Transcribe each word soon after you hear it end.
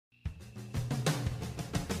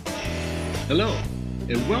Hello,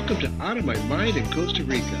 and welcome to Out of My Mind in Costa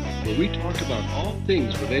Rica, where we talk about all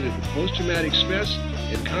things related to post-traumatic stress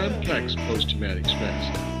and complex post-traumatic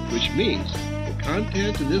stress, which means the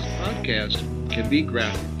content in this podcast can be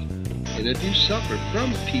graphic. And if you suffer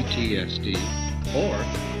from PTSD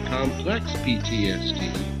or complex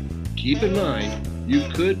PTSD, keep in mind you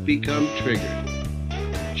could become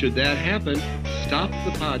triggered. Should that happen, stop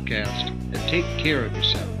the podcast and take care of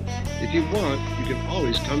yourself. If you want, you can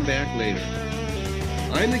always come back later.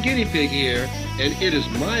 I'm the guinea pig here, and it is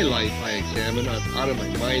my life I examine out of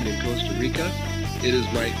my mind in Costa Rica. It is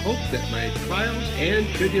my hope that my trials and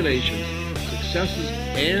tribulations, successes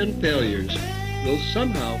and failures will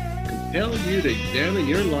somehow compel you to examine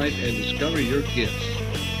your life and discover your gifts.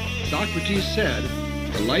 Socrates said,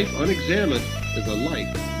 "A life unexamined is a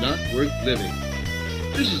life not worth living."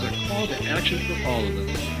 This is a call to action for all of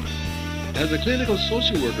us. As a clinical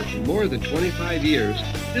social worker for more than 25 years,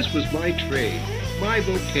 this was my trade, my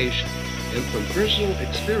vocation, and from personal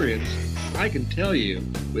experience, I can tell you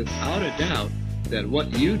without a doubt that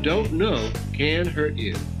what you don't know can hurt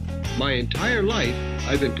you. My entire life,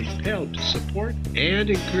 I've been compelled to support and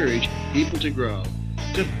encourage people to grow,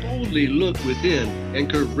 to boldly look within and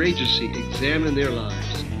courageously examine their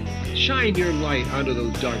lives. Shine your light onto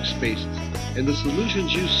those dark spaces, and the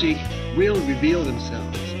solutions you seek will reveal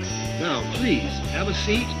themselves. Now, please have a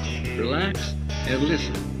seat, relax, and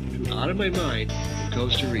listen to Out of My Mind in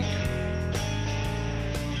Costa Rica.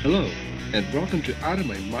 Hello, and welcome to Out of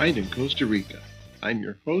My Mind in Costa Rica. I'm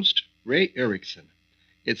your host, Ray Erickson.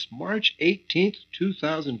 It's March 18th,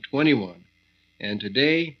 2021, and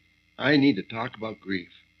today I need to talk about grief.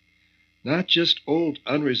 Not just old,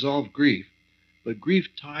 unresolved grief, but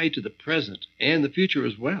grief tied to the present and the future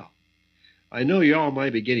as well. I know y'all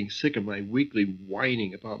might be getting sick of my weekly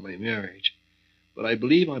whining about my marriage, but I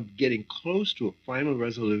believe I'm getting close to a final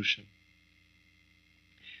resolution.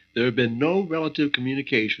 There have been no relative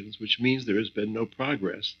communications, which means there has been no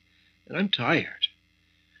progress, and I'm tired.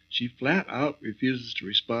 She flat out refuses to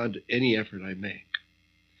respond to any effort I make.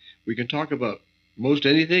 We can talk about most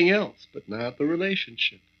anything else, but not the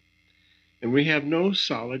relationship. And we have no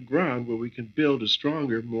solid ground where we can build a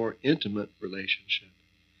stronger, more intimate relationship.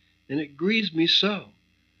 And it grieves me so,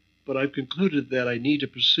 but I've concluded that I need to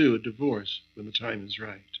pursue a divorce when the time is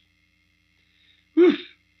right. Whew,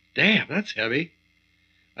 damn, that's heavy.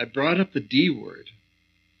 I brought up the D word.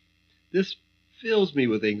 This fills me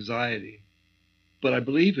with anxiety, but I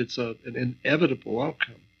believe it's an inevitable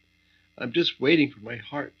outcome. I'm just waiting for my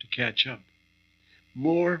heart to catch up.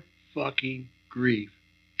 More fucking grief.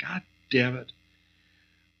 God damn it.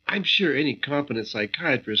 I'm sure any competent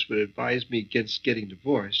psychiatrist would advise me against getting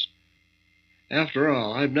divorced. After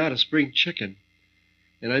all, I'm not a spring chicken,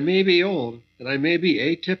 and I may be old, and I may be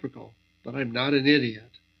atypical, but I'm not an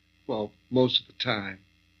idiot. Well, most of the time.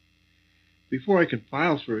 Before I can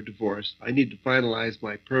file for a divorce, I need to finalize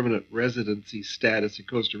my permanent residency status in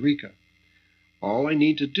Costa Rica. All I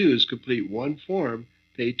need to do is complete one form,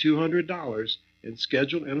 pay $200, and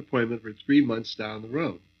schedule an appointment for 3 months down the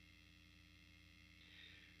road.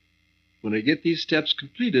 When I get these steps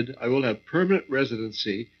completed, I will have permanent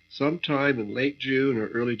residency sometime in late June or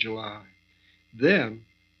early July. Then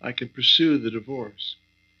I can pursue the divorce.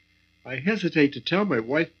 I hesitate to tell my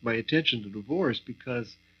wife my intention to divorce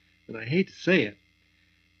because, and I hate to say it,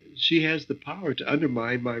 she has the power to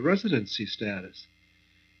undermine my residency status.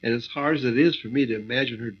 And as hard as it is for me to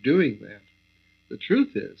imagine her doing that, the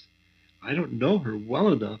truth is, I don't know her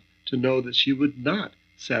well enough to know that she would not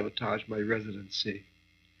sabotage my residency.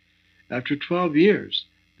 After 12 years,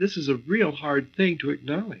 this is a real hard thing to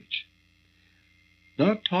acknowledge.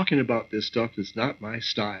 Not talking about this stuff is not my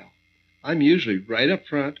style. I'm usually right up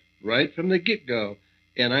front, right from the get-go,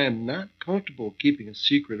 and I am not comfortable keeping a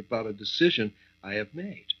secret about a decision I have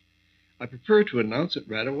made. I prefer to announce it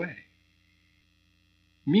right away.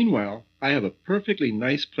 Meanwhile, I have a perfectly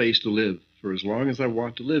nice place to live for as long as I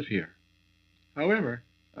want to live here. However,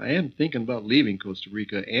 I am thinking about leaving Costa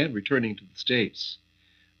Rica and returning to the States.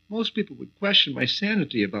 Most people would question my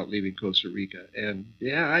sanity about leaving Costa Rica, and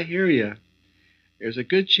yeah, I hear ya. There's a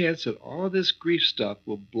good chance that all of this grief stuff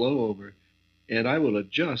will blow over, and I will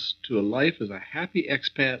adjust to a life as a happy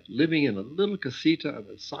expat living in a little casita on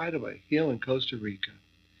the side of a hill in Costa Rica.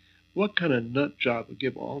 What kind of nut job would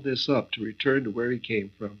give all this up to return to where he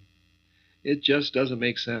came from? It just doesn't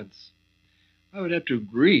make sense. I would have to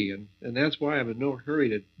agree, and that's why I'm in no hurry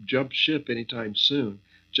to jump ship anytime soon,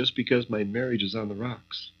 just because my marriage is on the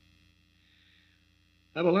rocks.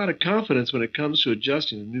 I have a lot of confidence when it comes to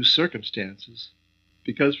adjusting to new circumstances,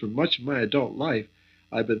 because for much of my adult life,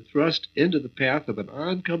 I've been thrust into the path of an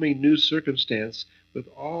oncoming new circumstance with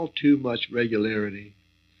all too much regularity.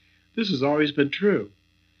 This has always been true.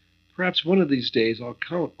 Perhaps one of these days I'll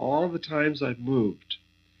count all the times I've moved.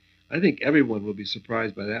 I think everyone will be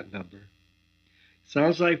surprised by that number.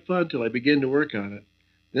 Sounds like fun till I begin to work on it.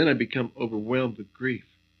 Then I become overwhelmed with grief.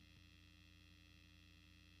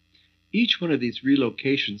 Each one of these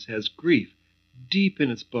relocations has grief deep in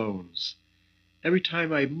its bones. Every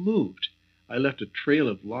time I moved, I left a trail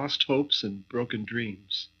of lost hopes and broken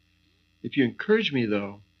dreams. If you encourage me,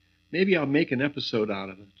 though, maybe I'll make an episode out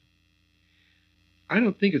of it. I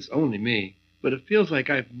don't think it's only me, but it feels like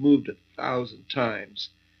I've moved 1,000 times,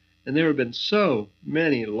 and there have been so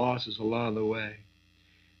many losses along the way.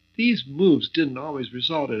 These moves didn't always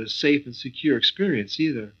result in a safe and secure experience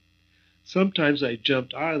either. Sometimes I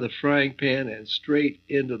jumped out of the frying pan and straight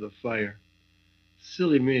into the fire.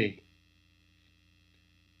 Silly me.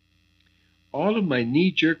 All of my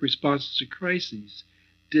knee-jerk responses to crises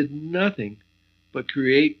did nothing but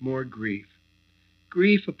create more grief.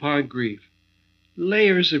 Grief upon grief.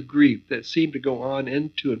 Layers of grief that seem to go on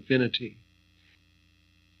into infinity.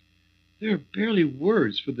 There are barely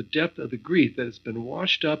words for the depth of the grief that has been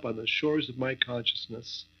washed up on the shores of my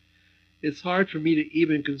consciousness. It's hard for me to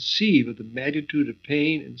even conceive of the magnitude of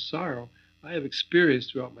pain and sorrow I have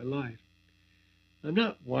experienced throughout my life. I'm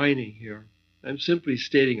not whining here. I'm simply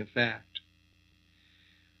stating a fact.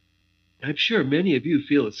 I'm sure many of you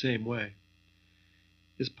feel the same way.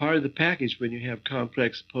 It's part of the package when you have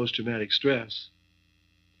complex post-traumatic stress.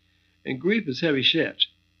 And grief is heavy shit.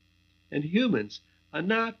 And humans are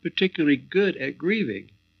not particularly good at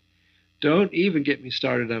grieving. Don't even get me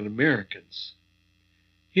started on Americans.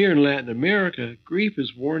 Here in Latin America, grief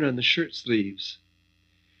is worn on the shirt sleeves.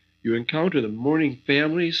 You encounter the mourning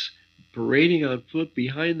families parading on foot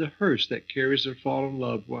behind the hearse that carries their fallen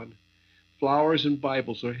loved one. Flowers and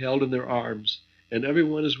Bibles are held in their arms, and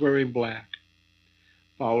everyone is wearing black.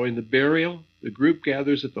 Following the burial, the group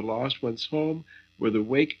gathers at the lost one's home, where the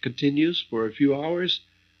wake continues for a few hours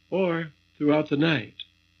or throughout the night.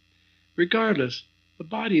 Regardless, the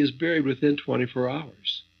body is buried within 24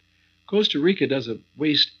 hours. Costa Rica doesn't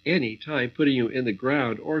waste any time putting you in the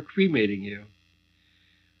ground or cremating you.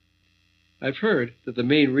 I've heard that the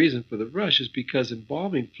main reason for the rush is because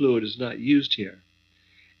embalming fluid is not used here.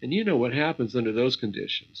 And you know what happens under those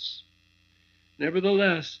conditions.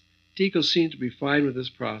 Nevertheless, Tico seems to be fine with this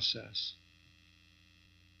process.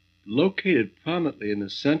 Located prominently in the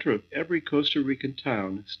center of every Costa Rican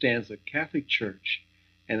town stands a Catholic church,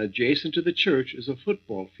 and adjacent to the church is a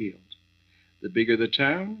football field. The bigger the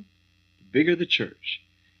town, the bigger the church,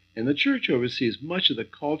 and the church oversees much of the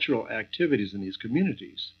cultural activities in these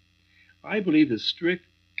communities. I believe the strict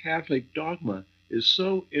Catholic dogma is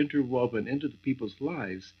so interwoven into the people's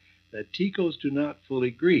lives that Ticos do not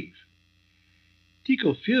fully grieve.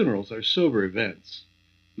 Tico funerals are sober events.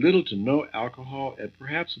 Little to no alcohol and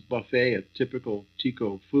perhaps a buffet of typical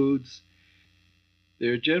Tico foods. They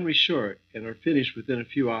are generally short and are finished within a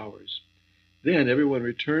few hours. Then everyone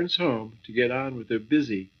returns home to get on with their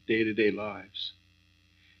busy day-to-day lives.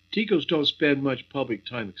 Ticos don't spend much public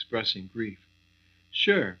time expressing grief.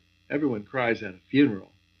 Sure, everyone cries at a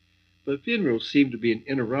funeral, but funerals seem to be an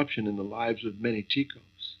interruption in the lives of many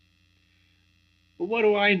Ticos. But what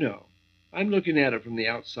do I know? I'm looking at it from the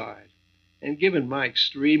outside, and given my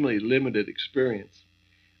extremely limited experience,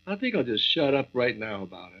 I think I'll just shut up right now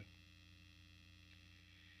about it.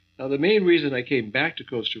 Now, the main reason I came back to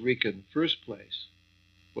Costa Rica in the first place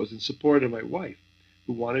was in support of my wife,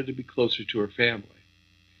 who wanted to be closer to her family.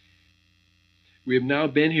 We have now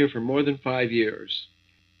been here for more than 5 years,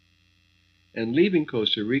 and leaving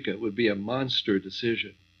Costa Rica would be a monster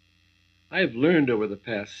decision. I have learned over the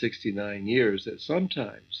past 69 years that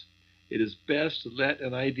sometimes it is best to let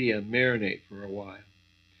an idea marinate for a while.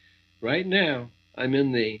 Right now, I'm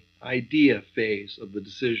in the idea phase of the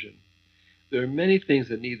decision. There are many things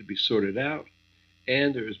that need to be sorted out,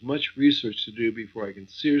 and there is much research to do before I can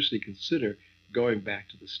seriously consider going back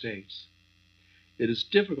to the States. It is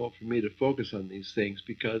difficult for me to focus on these things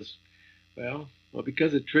because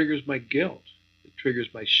it triggers my guilt. It triggers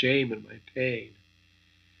my shame and my pain.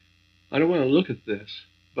 I don't want to look at this,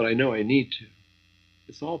 but I know I need to.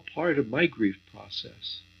 It's all part of my grief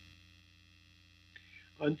process.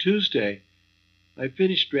 On Tuesday, I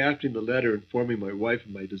finished drafting the letter informing my wife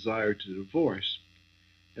of my desire to divorce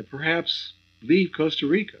and perhaps leave Costa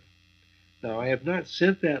Rica. Now, I have not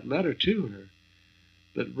sent that letter to her,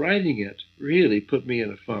 but writing it really put me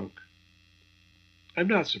in a funk. I'm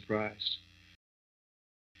not surprised.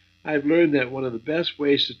 I've learned that one of the best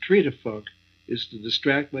ways to treat a funk is to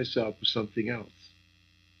distract myself with something else.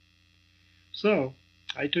 So,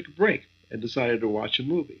 I took a break and decided to watch a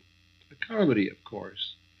movie. A comedy, of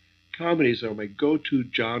course. Comedies are my go-to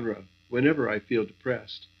genre whenever I feel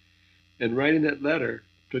depressed, and writing that letter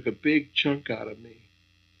took a big chunk out of me.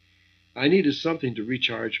 I needed something to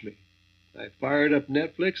recharge me. I fired up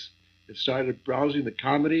Netflix and started browsing the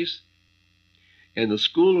comedies, and The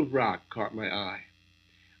School of Rock caught my eye.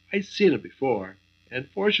 I'd seen it before, and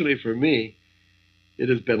fortunately for me, it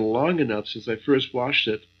has been long enough since I first watched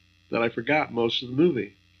it that I forgot most of the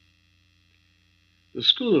movie. The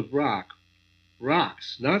School of Rock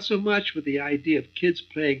rocks, not so much with the idea of kids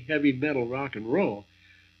playing heavy metal rock and roll,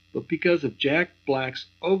 but because of Jack Black's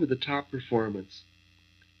over-the-top performance.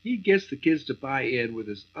 He gets the kids to buy in with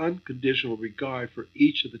his unconditional regard for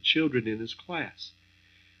each of the children in his class.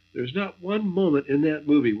 There's not one moment in that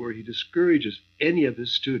movie where he discourages any of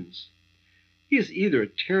his students. He is either a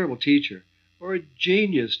terrible teacher or a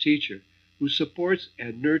genius teacher who supports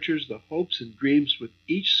and nurtures the hopes and dreams with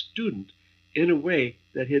each student in a way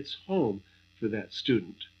that hits home for that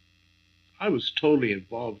student. I was totally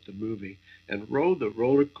involved with the movie and rode the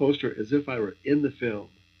roller coaster as if I were in the film.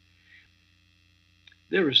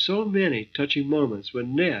 There were so many touching moments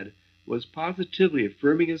when Ned was positively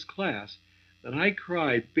affirming his class that I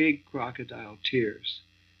cried big crocodile tears.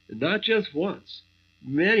 And not just once,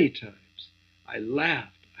 many times. I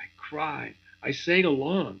laughed, I cried, I sang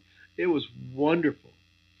along. It was wonderful.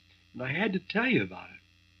 And I had to tell you about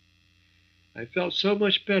it. I felt so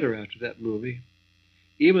much better after that movie.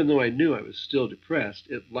 Even though I knew I was still depressed,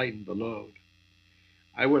 it lightened the load.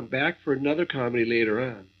 I went back for another comedy later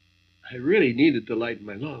on. I really needed to lighten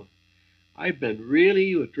my load. I've been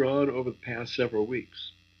really withdrawn over the past several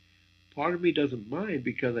weeks. Part of me doesn't mind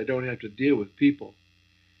because I don't have to deal with people,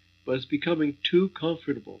 but it's becoming too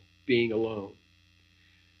comfortable being alone.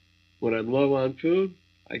 When I'm low on food,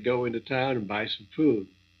 I go into town and buy some food,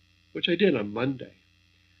 which I did on Monday.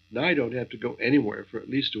 Now I don't have to go anywhere for at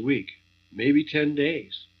least a week, maybe 10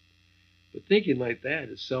 days. But thinking like that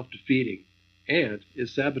is self-defeating, and it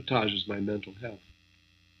sabotages my mental health.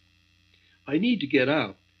 I need to get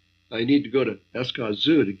out. I need to go to Escott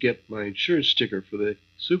Zoo to get my insurance sticker for the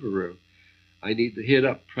Subaru. I need to hit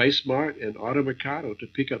up PriceSmart and Automercado to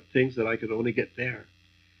pick up things that I could only get there.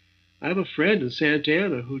 I have a friend in Santa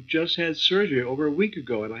Ana who just had surgery over a week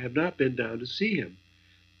ago, and I have not been down to see him.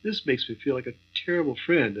 This makes me feel like a terrible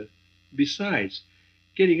friend. Besides,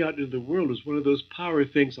 getting out into the world is one of those power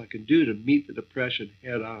things I can do to meet the depression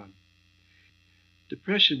head on.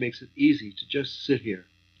 Depression makes it easy to just sit here,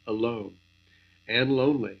 alone and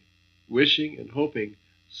lonely, wishing and hoping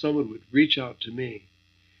someone would reach out to me.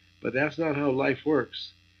 But that's not how life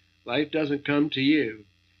works. Life doesn't come to you.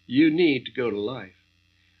 You need to go to life.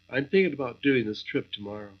 I'm thinking about doing this trip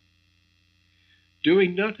tomorrow.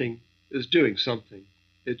 Doing nothing is doing something.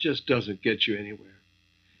 It just doesn't get you anywhere.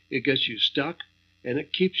 It gets you stuck, and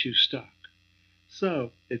it keeps you stuck.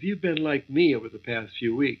 So, if you've been like me over the past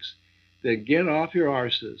few weeks, then get off your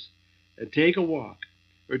arses and take a walk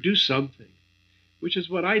or do something, which is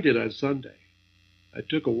what I did on Sunday. I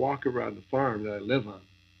took a walk around the farm that I live on.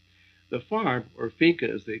 The farm, or finca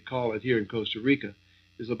as they call it here in Costa Rica,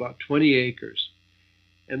 is about 20 acres.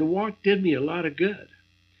 And the walk did me a lot of good.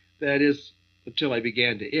 That is, until I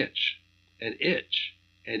began to itch, and itch,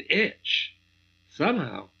 and itch.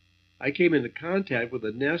 Somehow, I came into contact with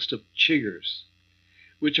a nest of chiggers,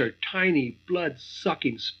 which are tiny,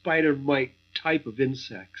 blood-sucking spider mite type of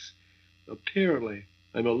insects. Apparently,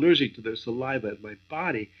 I'm allergic to their saliva, and my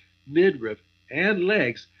body, midriff, and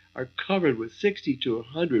legs are covered with 60 to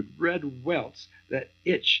 100 red welts that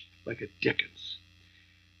itch like a dickens.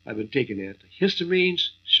 I've been taking antihistamines,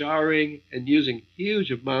 showering, and using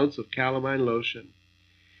huge amounts of calamine lotion.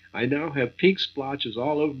 I now have pink splotches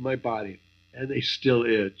all over my body, and they still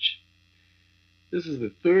itch. This is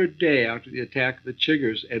the third day after the attack of the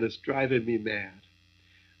chiggers, and it's driving me mad.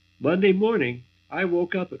 Monday morning, I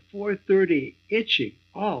woke up at 4:30, itching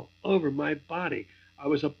all over my body. I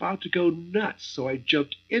was about to go nuts, so I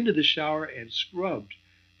jumped into the shower and scrubbed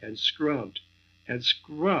and scrubbed and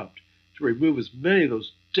scrubbed to remove as many of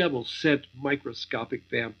those devil-scent microscopic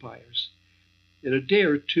vampires. In a day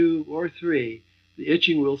or two or three, the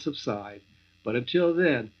itching will subside, but until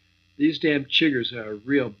then, these damn chiggers are a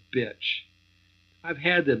real bitch. I've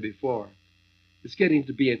had them before. It's getting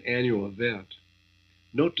to be an annual event.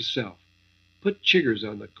 Note to self, put chiggers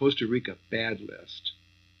on the Costa Rica bad list.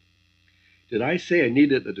 Did I say I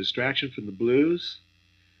needed a distraction from the blues?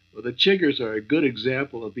 Well, the chiggers are a good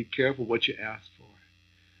example of be careful what you ask for.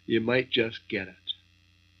 You might just get it.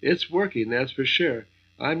 It's working, that's for sure.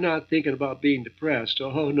 I'm not thinking about being depressed.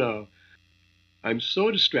 Oh, no. I'm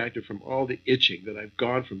so distracted from all the itching that I've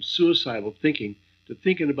gone from suicidal thinking to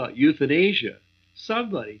thinking about euthanasia.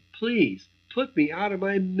 Somebody, please, put me out of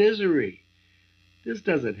my misery. This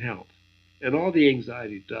doesn't help, and all the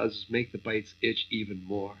anxiety does is make the bites itch even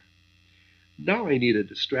more. Now I need a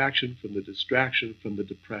distraction from the distraction from the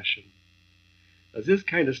depression. Does this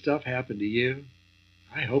kind of stuff happen to you?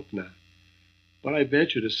 I hope not. But I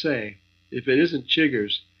venture to say, if it isn't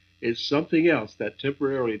chiggers, it's something else that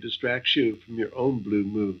temporarily distracts you from your own blue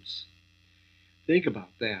moods. Think about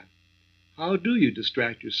that. How do you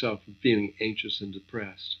distract yourself from feeling anxious and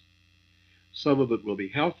depressed? Some of it will be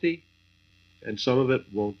healthy, and some of it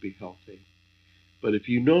won't be healthy. But if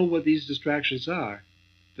you know what these distractions are,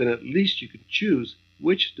 then at least you can choose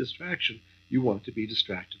which distraction you want to be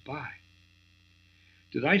distracted by.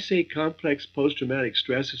 Did I say complex post-traumatic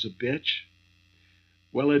stress is a bitch?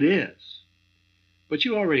 Well, it is. But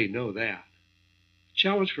you already know that. The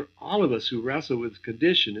challenge for all of us who wrestle with this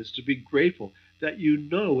condition is to be grateful that you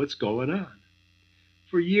know what's going on.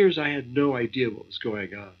 For years, I had no idea what was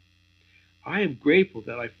going on. I am grateful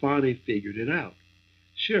that I finally figured it out.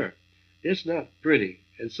 Sure, it's not pretty,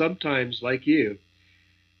 and sometimes, like you,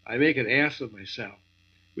 I make an ass of myself,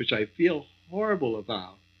 which I feel horrible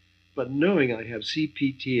about, but knowing I have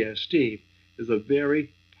CPTSD is a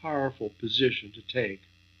very powerful position to take.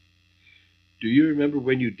 Do you remember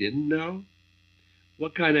when you didn't know?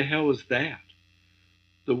 What kind of hell was that?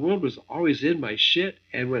 The world was always in my shit,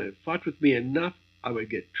 and when it fucked with me enough, I would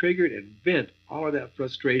get triggered and vent all of that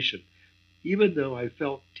frustration, even though I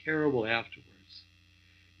felt terrible afterwards.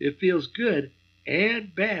 It feels good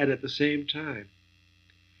and bad at the same time.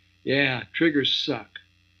 Yeah, triggers suck,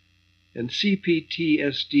 and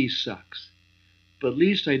CPTSD sucks. But at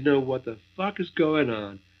least I know what the fuck is going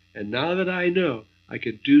on, and now that I know, I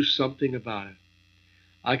can do something about it.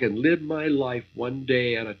 I can live my life one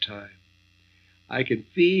day at a time. I can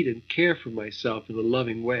feed and care for myself in a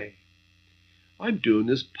loving way. I'm doing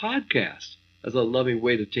this podcast as a loving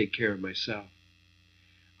way to take care of myself.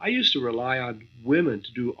 I used to rely on women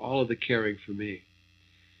to do all of the caring for me,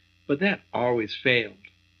 but that always failed.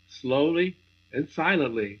 Slowly and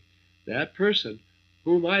silently, that person,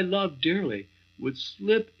 whom I loved dearly, would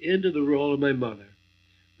slip into the role of my mother,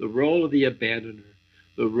 the role of the abandoner,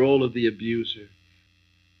 the role of the abuser.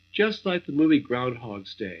 Just like the movie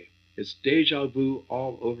Groundhog's Day, it's deja vu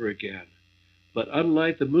all over again. But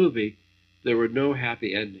unlike the movie, there were no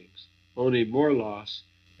happy endings, only more loss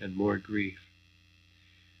and more grief.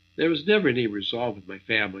 There was never any resolve with my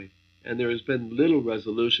family, and there has been little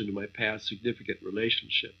resolution to my past significant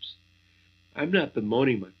relationships. I'm not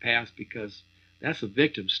bemoaning my past because that's a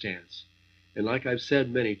victim stance, and like I've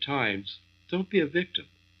said many times, don't be a victim.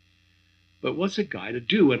 But what's a guy to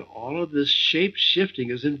do when all of this shape-shifting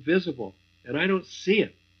is invisible, and I don't see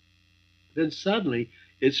it? Then suddenly,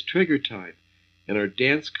 it's trigger time, and our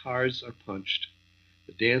dance cards are punched.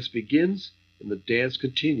 The dance begins, and the dance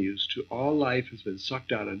continues till all life has been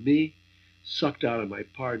sucked out of me, sucked out of my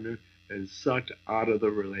partner, and sucked out of the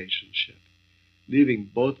relationship, leaving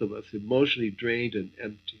both of us emotionally drained and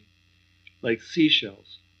empty, like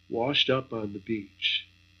seashells washed up on the beach.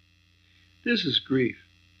 This is grief,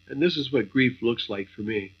 and this is what grief looks like for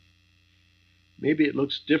me. Maybe it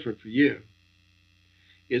looks different for you.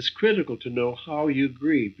 It's critical to know how you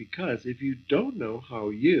grieve, because if you don't know how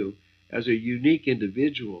you, as a unique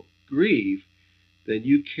individual, grieve, then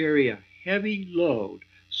you carry a heavy load,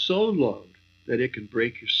 so low that it can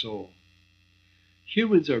break your soul.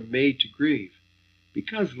 Humans are made to grieve.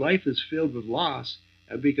 Because life is filled with loss,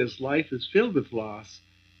 and because life is filled with loss,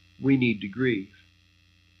 we need to grieve.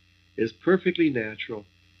 It's perfectly natural,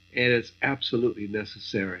 and it's absolutely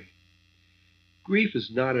necessary. Grief is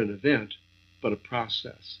not an event, but a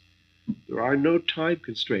process. There are no time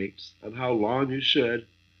constraints on how long you should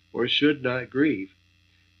or should not grieve.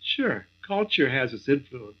 Sure, culture has its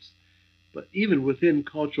influence, but even within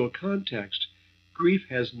cultural context, grief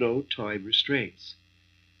has no time restraints.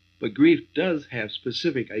 But grief does have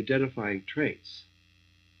specific identifying traits.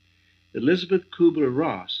 Elizabeth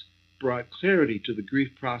Kubler-Ross brought clarity to the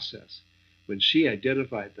grief process when she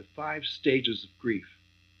identified the 5 stages of grief.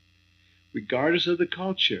 Regardless of the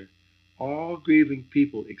culture, all grieving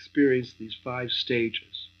people experience these 5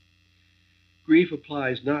 stages. Grief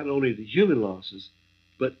applies not only to human losses,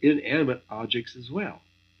 but inanimate objects as well.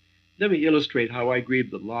 Let me illustrate how I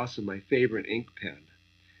grieve the loss of my favorite ink pen.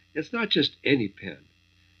 It's not just any pen.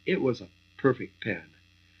 It was a perfect pen.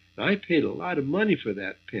 And I paid a lot of money for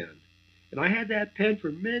that pen. And I had that pen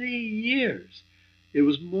for many years. It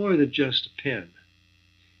was more than just a pen.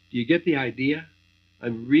 Do you get the idea?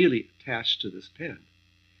 I'm really attached to this pen.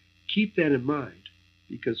 Keep that in mind,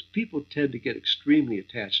 because people tend to get extremely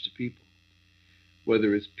attached to people.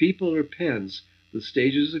 Whether it's people or pens, The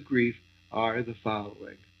stages of grief are the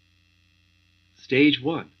following. Stage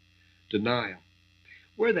 1, denial.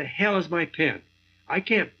 Where the hell is my pen? I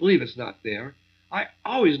can't believe it's not there. I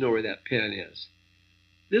always know where that pen is.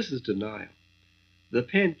 This is denial. The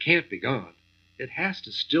pen can't be gone. It has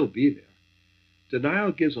to still be there.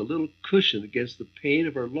 Denial gives a little cushion against the pain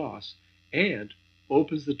of our loss and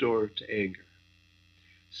opens the door to anger.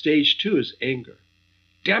 Stage 2 is anger.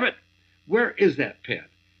 Damn it! Where is that pen?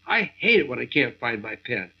 I hate it when I can't find my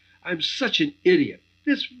pen. I'm such an idiot.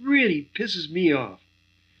 This really pisses me off.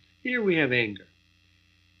 Here we have anger.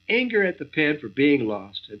 Anger at the pen for being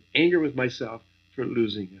lost, and anger with myself for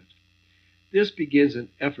losing it. This begins an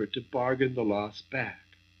effort to bargain the loss back.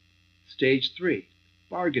 Stage 3,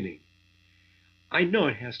 bargaining. I know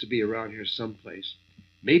it has to be around here someplace.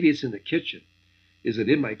 Maybe it's in the kitchen. Is it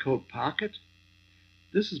in my coat pocket?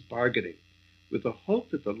 This is bargaining, with the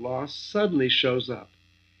hope that the loss suddenly shows up.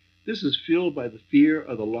 This is fueled by the fear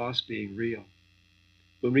of the loss being real.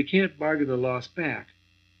 When we can't bargain the loss back,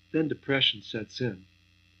 then depression sets in.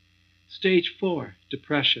 Stage 4,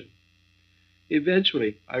 depression.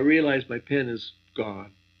 Eventually, I realize my pen is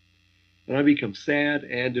gone, and I become sad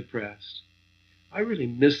and depressed. I really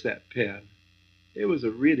miss that pen. It was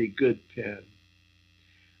a really good pen.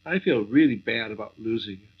 I feel really bad about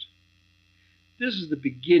losing it. This is the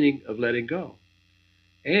beginning of letting go,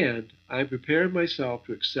 and I'm preparing myself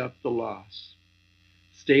to accept the loss.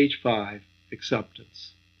 Stage 5,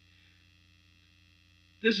 acceptance.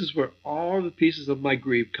 This is where all the pieces of my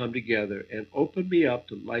grief come together and open me up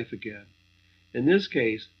to life again. In this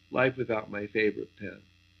case, life without my favorite pen.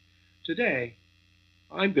 Today,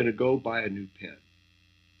 I'm going to go buy a new pen.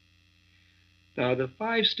 Now, the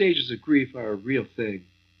 5 stages of grief are a real thing.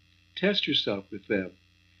 Test yourself with them.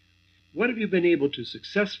 What have you been able to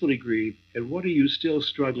successfully grieve, and what are you still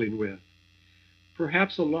struggling with?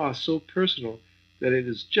 Perhaps a loss so personal that it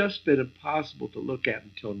has just been impossible to look at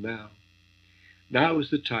until now. Now is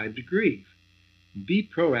the time to grieve. Be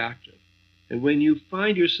proactive. And when you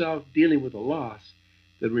find yourself dealing with a loss,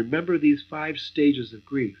 then remember these 5 stages of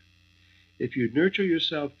grief. If you nurture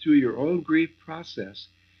yourself through your own grief process,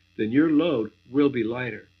 then your load will be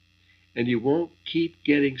lighter, and you won't keep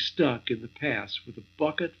getting stuck in the past with a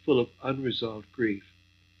bucket full of unresolved grief.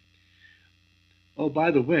 Oh,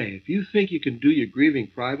 by the way, if you think you can do your grieving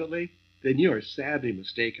privately, then you are sadly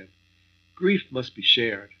mistaken. Grief must be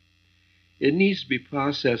shared. It needs to be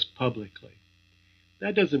processed publicly.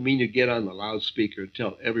 That doesn't mean you get on the loudspeaker and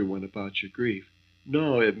tell everyone about your grief.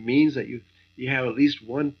 No, it means that you have at least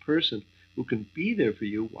one person who can be there for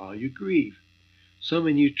you while you grieve.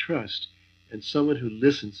 Someone you trust, and someone who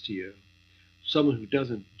listens to you. Someone who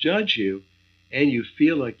doesn't judge you, and you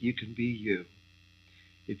feel like you can be you.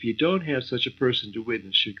 If you don't have such a person to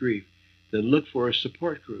witness your grief, then look for a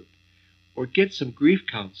support group, or get some grief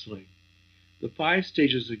counseling. The 5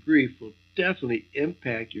 stages of grief will definitely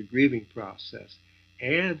impact your grieving process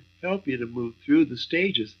and help you to move through the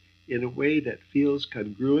stages in a way that feels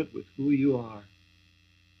congruent with who you are.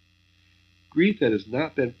 Grief that has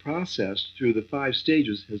not been processed through the 5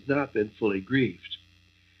 stages has not been fully grieved.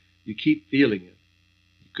 You keep feeling it.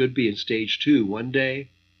 You could be in stage 2 one day,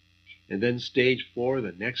 and then stage 4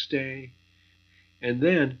 the next day, and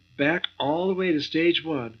then back all the way to stage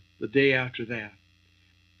 1 the day after that.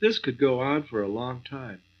 This could go on for a long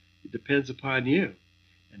time. It depends upon you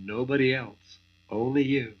and nobody else, only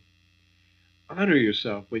you. Honor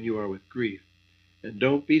yourself when you are with grief, and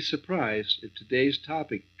don't be surprised if today's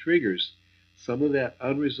topic triggers some of that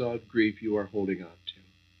unresolved grief you are holding on to.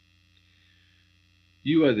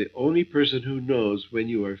 You are the only person who knows when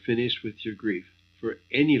you are finished with your grief for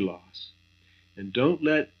any loss, and don't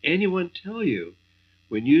let anyone tell you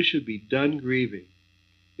when you should be done grieving.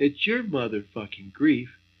 It's your motherfucking grief,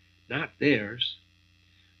 not theirs.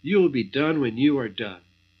 You will be done when you are done.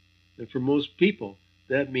 And for most people,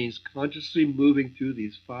 that means consciously moving through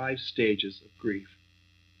these 5 stages of grief.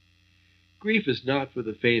 Grief is not for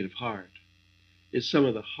the faint of heart. It's some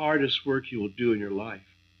of the hardest work you will do in your life.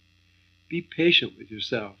 Be patient with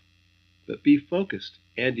yourself, but be focused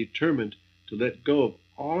and determined to let go of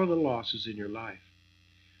all of the losses in your life.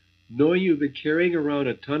 Knowing you've been carrying around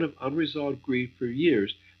a ton of unresolved grief for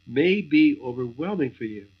years may be overwhelming for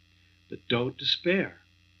you, but don't despair.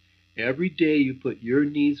 Every day you put your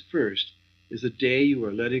needs first is a day you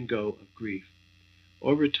are letting go of grief.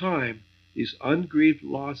 Over time, these ungrieved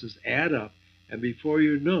losses add up, and before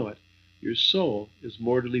you know it, your soul is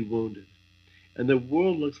mortally wounded, and the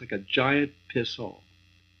world looks like a giant piss hole.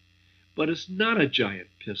 But it's not a giant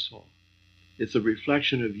piss hole. It's a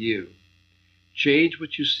reflection of you. Change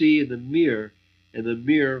what you see in the mirror, and the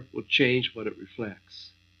mirror will change what it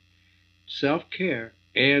reflects. self-care,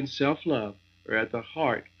 and self-love are at the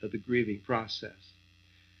heart of the grieving process.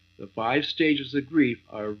 The 5 stages of grief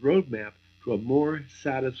are a roadmap to a more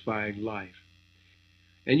satisfying life.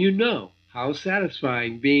 And you know how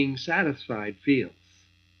satisfying being satisfied feels.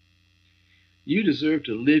 You deserve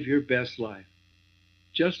to live your best life,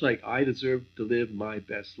 just like I deserve to live my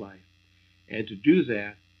best life. And to do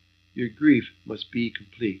that, your grief must be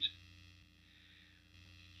complete.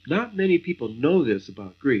 Not many people know this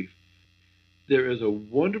about grief. There is a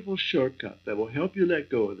wonderful shortcut that will help you let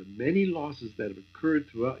go of the many losses that have occurred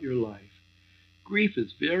throughout your life. Grief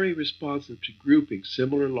is very responsive to grouping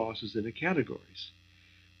similar losses into categories.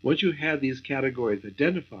 Once you have these categories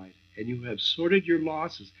identified and you have sorted your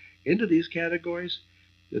losses into these categories,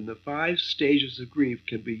 then the 5 stages of grief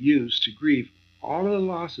can be used to grieve all of the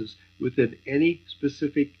losses within any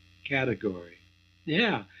specific category.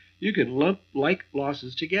 Yeah, you can lump like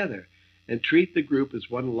losses together and treat the group as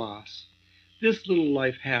one loss. This little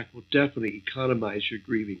life hack will definitely economize your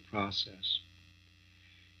grieving process.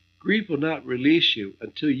 Grief will not release you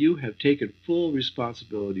until you have taken full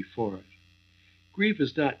responsibility for it. Grief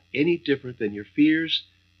is not any different than your fears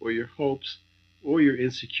or your hopes or your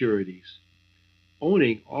insecurities.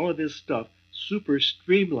 Owning all of this stuff super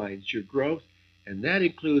streamlines your growth, and that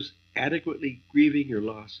includes adequately grieving your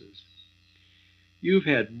losses. You've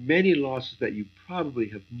had many losses that you probably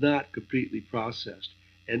have not completely processed,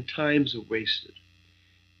 and times are wasted.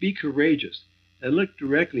 Be courageous and look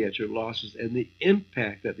directly at your losses and the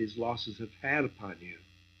impact that these losses have had upon you.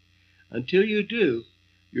 Until you do,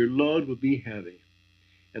 your load will be heavy,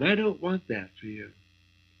 and I don't want that for you.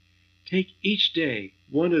 Take each day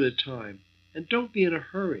one at a time, and don't be in a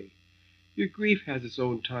hurry. Your grief has its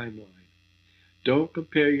own timeline. Don't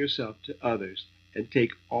compare yourself to others and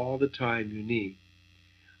take all the time you need.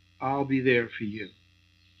 I'll be there for you.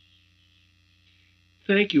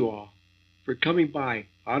 Thank you all for coming by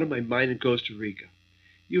Out of My Mind in Costa Rica.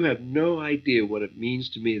 You have no idea what it means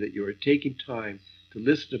to me that you are taking time to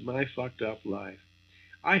listen to my fucked up life.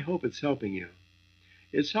 I hope it's helping you.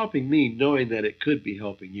 It's helping me knowing that it could be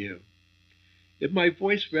helping you. If my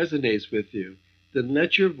voice resonates with you, then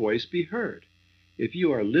let your voice be heard. If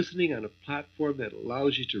you are listening on a platform that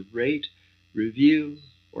allows you to rate, review,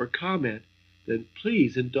 or comment, then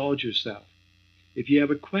please indulge yourself. If you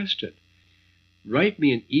have a question, write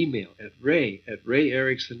me an email at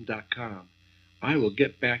ray@rayerickson.com. I will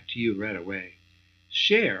get back to you right away.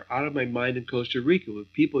 Share Out of My Mind in Costa Rica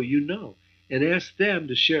with people you know, and ask them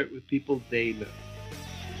to share it with people they know.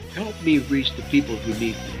 Help me reach the people who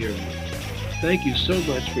need to hear me. Thank you so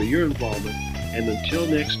much for your involvement, and until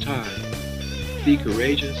next time, be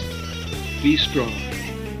courageous, be strong,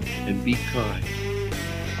 and be kind.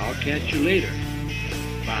 I'll catch you later.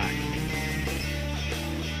 Bye.